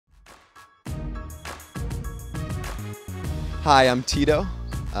Hi, I'm Tito.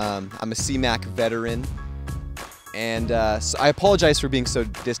 I'm a CMAC veteran, and so I apologize for being so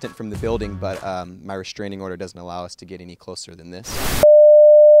distant from the building, but my restraining order doesn't allow us to get any closer than this.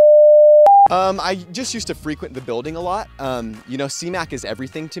 I just used to frequent the building a lot. You know, CMAC is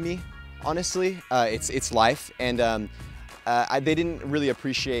everything to me, honestly. It's life, and they didn't really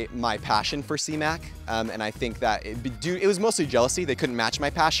appreciate my passion for CMAC, and I think that it was mostly jealousy. They couldn't match my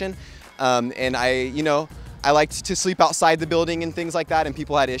passion, and I liked to sleep outside the building and things like that, and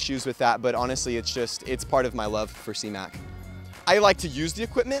people had issues with that, but honestly, it's part of my love for CMAC. I like to use the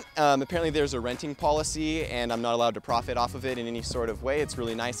equipment. Apparently there's a renting policy, and I'm not allowed to profit off of it in any sort of way. It's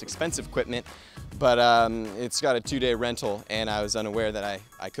really nice, expensive equipment, but it's got a 2-day rental, and I was unaware that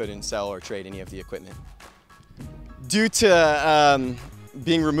I couldn't sell or trade any of the equipment. Due to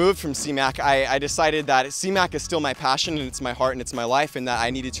being removed from CMAC, I decided that CMAC is still my passion, and it's my heart, and it's my life, and that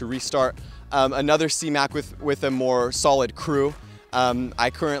I needed to restart another CMAC with a more solid crew. I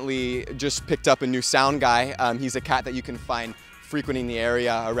currently just picked up a new sound guy. He's a cat that you can find frequenting the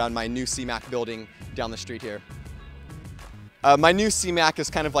area around my new CMAC building down the street here. My new CMAC is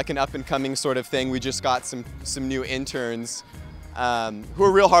kind of like an up-and-coming sort of thing. We just got some new interns who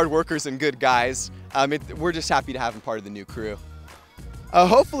are real hard workers and good guys. We're just happy to have them part of the new crew.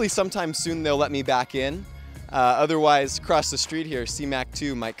 Hopefully sometime soon they'll let me back in. Otherwise, across the street here, CMAC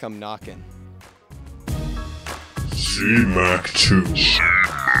 2 might come knocking. CMAC 2.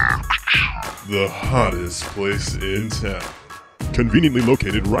 The hottest place in town. Conveniently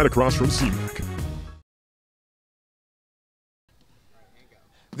located right across from CMAC.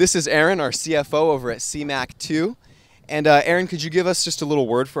 This is Aaron, our CFO over at CMAC 2. And Aaron, could you give us just a little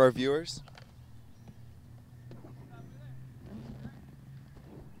word for our viewers?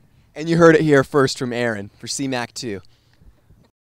 And you heard it here first from Aaron for CMAC 2.